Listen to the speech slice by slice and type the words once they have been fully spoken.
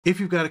If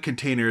you've got a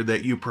container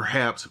that you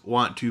perhaps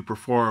want to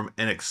perform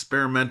an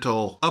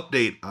experimental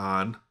update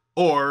on,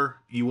 or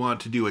you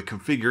want to do a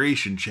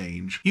configuration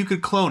change, you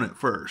could clone it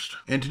first.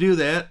 And to do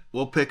that,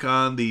 we'll pick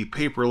on the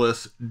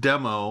paperless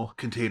demo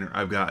container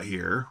I've got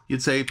here.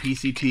 You'd say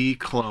pct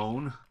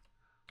clone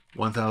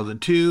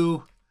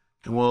 1002,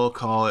 and we'll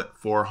call it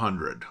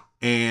 400.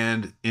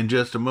 And in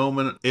just a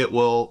moment, it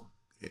will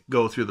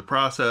go through the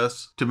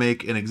process to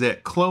make an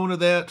exact clone of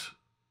that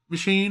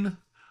machine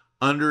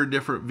under a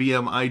different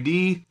VM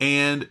ID,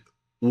 and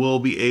we'll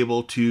be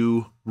able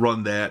to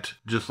run that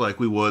just like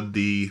we would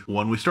the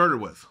one we started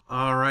with.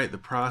 All right, the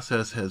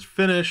process has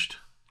finished.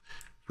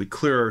 If we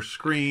clear our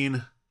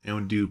screen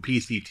and do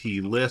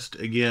PCT list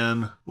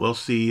again, we'll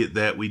see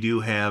that we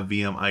do have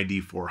VM ID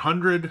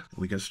 400.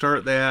 We can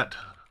start that,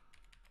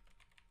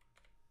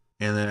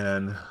 and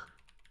then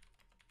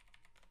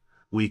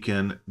we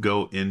can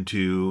go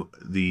into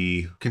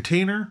the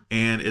container,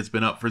 and it's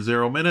been up for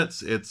 0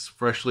 minutes. It's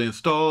freshly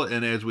installed,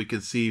 and as we can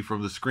see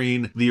from the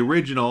screen, the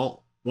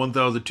original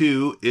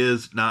 1002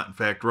 is not in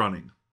fact running.